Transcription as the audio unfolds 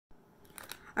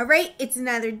All right, it's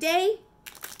another day.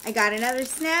 I got another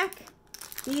snack.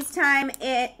 This time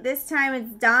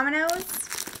it's Domino's.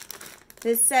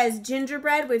 This says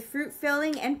gingerbread with fruit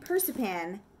filling and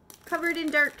persipan, covered in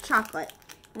dark chocolate.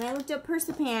 And I looked up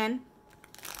persipan.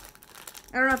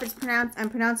 I don't know if I'm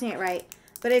pronouncing it right,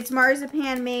 but it's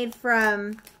marzipan made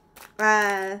from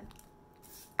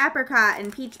apricot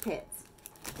and peach pits.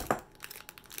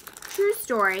 True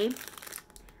story.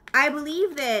 I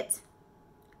believe that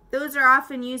those are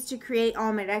often used to create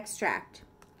almond extract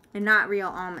and not real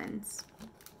almonds.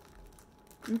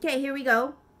 Okay, here we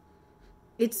go.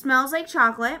 It smells like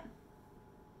chocolate.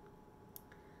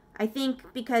 I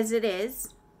think because it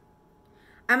is.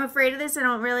 I'm afraid of this. I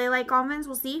don't really like almonds.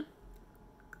 We'll see.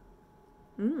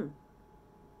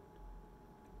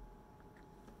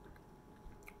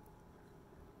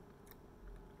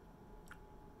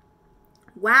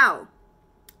 Wow.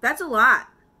 That's a lot.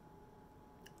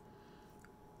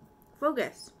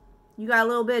 Focus. You got a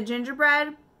little bit of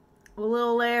gingerbread, a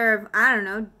little layer of, I don't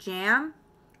know, jam,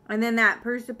 and then that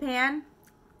persipan.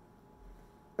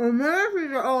 And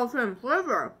these are all the same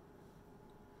flavor.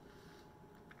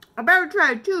 I better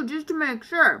try it too, just to make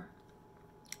sure.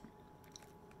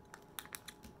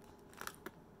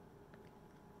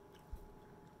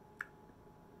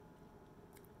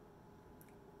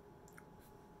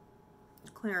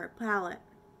 Clear palate.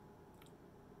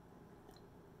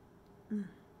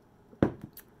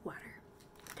 Water.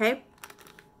 Okay.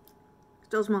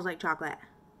 Still smells like chocolate.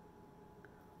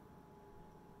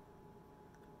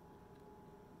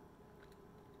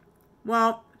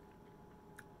 Well,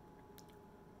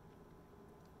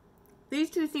 these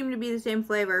two seem to be the same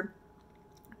flavor.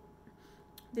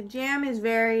 The jam is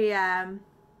very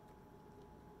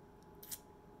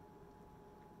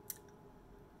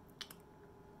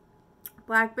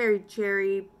blackberry,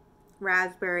 cherry,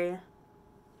 raspberry.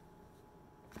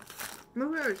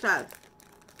 Look at what it says.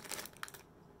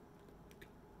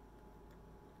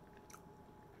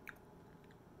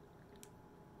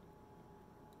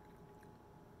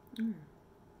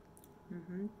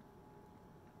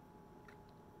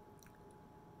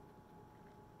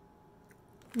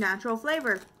 Natural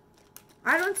flavor.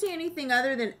 I don't see anything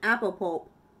other than apple pulp.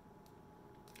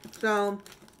 So,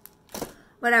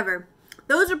 whatever.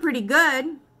 Those are pretty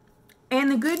good. And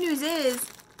the good news is,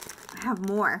 I have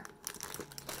more.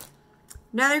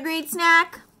 Another great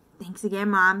snack. Thanks again,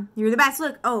 Mom. You're the best.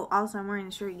 Look. Oh, also, I'm wearing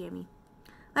the shirt you gave me.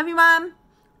 Love you, Mom.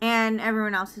 And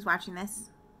everyone else who's watching this.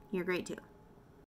 You're great, too.